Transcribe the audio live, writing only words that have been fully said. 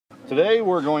Today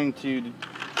we're going to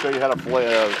show you how to fillet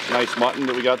a nice mutton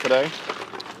that we got today.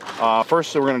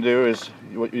 First thing we're going to do is,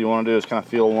 what you want to do is kind of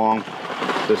feel along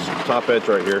this top edge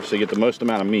right here so you get the most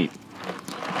amount of meat.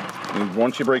 And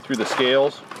once you break through the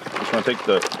scales, you just want to take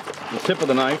the tip of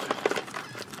the knife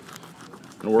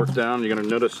and work down. You're going to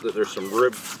notice that there's some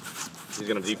rib. He's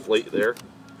going to deflate there.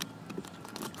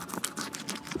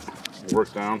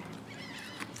 Work down.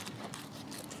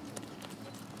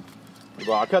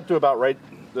 Well, I cut to about right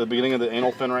the beginning of the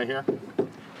anal fin right here, and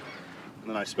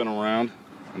then I spin them around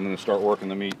and then start working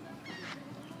the meat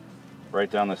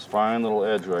right down this fine little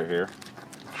edge right here.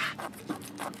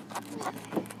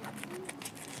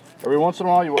 Every once in a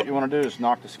while, what you want to do is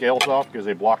knock the scales off because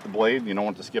they block the blade. You don't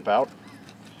want it to skip out.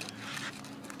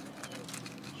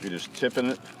 So you're just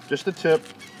tipping it, just the tip,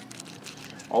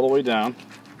 all the way down.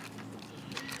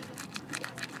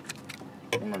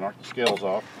 I'm going to knock the scales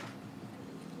off.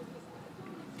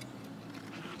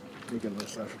 You can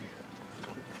list that.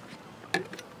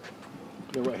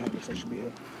 Your right hand, that should be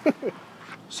it.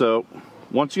 So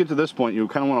once you get to this point, you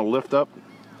kind of want to lift up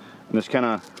and just kind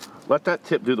of let that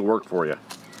tip do the work for you.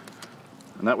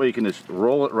 And that way you can just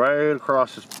roll it right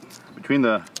across between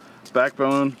the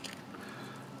backbone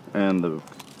and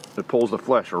it pulls the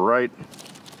flesh right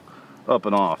up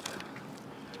and off.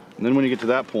 And then when you get to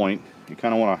that point, you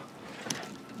kind of want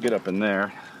to get up in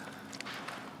there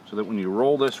so that when you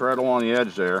roll this right along the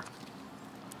edge there,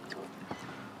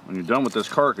 when you're done with this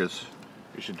carcass,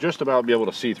 you should just about be able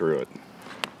to see through it.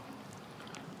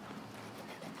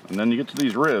 And then you get to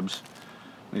these ribs.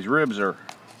 These ribs are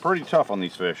pretty tough on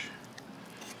these fish.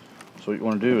 So what you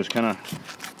want to do is kind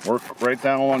of work right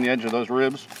down along the edge of those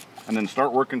ribs and then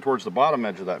start working towards the bottom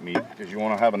edge of that meat because you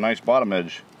want to have a nice bottom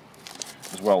edge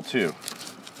as well too.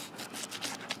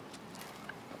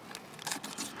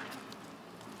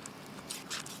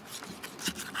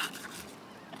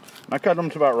 I cut them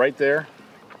to about right there,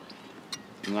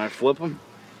 and then I flip them.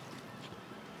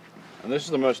 And this is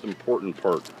the most important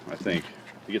part, I think,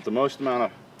 to get the most amount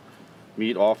of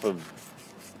meat off of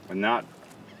and not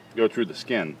go through the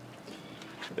skin,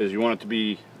 is you want it to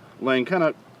be laying kind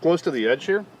of close to the edge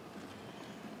here,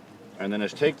 and then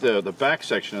just take the back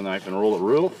section of the knife and roll it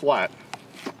real flat.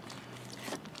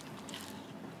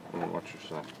 Oh, watch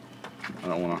yourself. I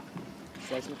don't want to.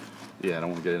 Slice it? Yeah, I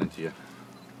don't want to get it into you.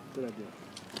 Good idea.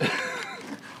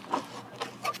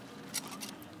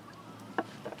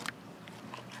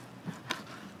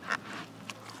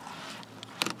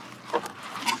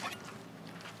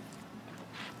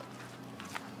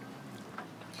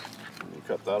 You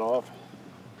cut that off.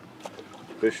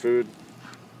 Fish food.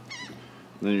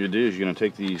 And then what you do is you're going to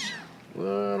take these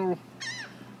little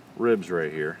ribs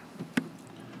right here.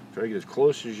 Try to get as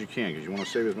close as you can because you want to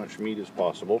save as much meat as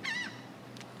possible.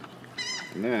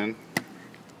 And then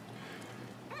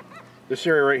this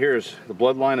area right here is the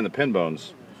bloodline and the pin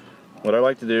bones. What I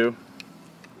like to do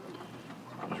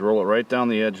is roll it right down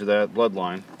the edge of that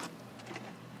bloodline.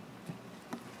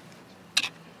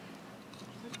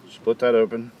 Split that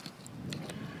open.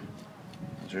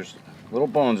 There's little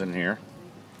bones in here.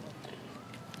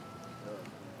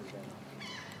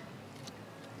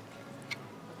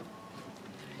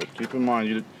 But keep in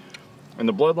mind, and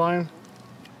the bloodline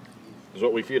is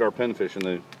what we feed our pinfish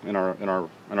in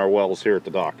our wells here at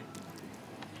the dock.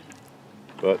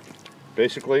 But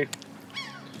basically,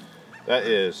 that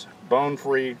is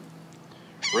bone-free,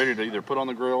 ready to either put on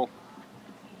the grill,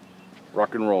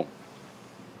 rock and roll.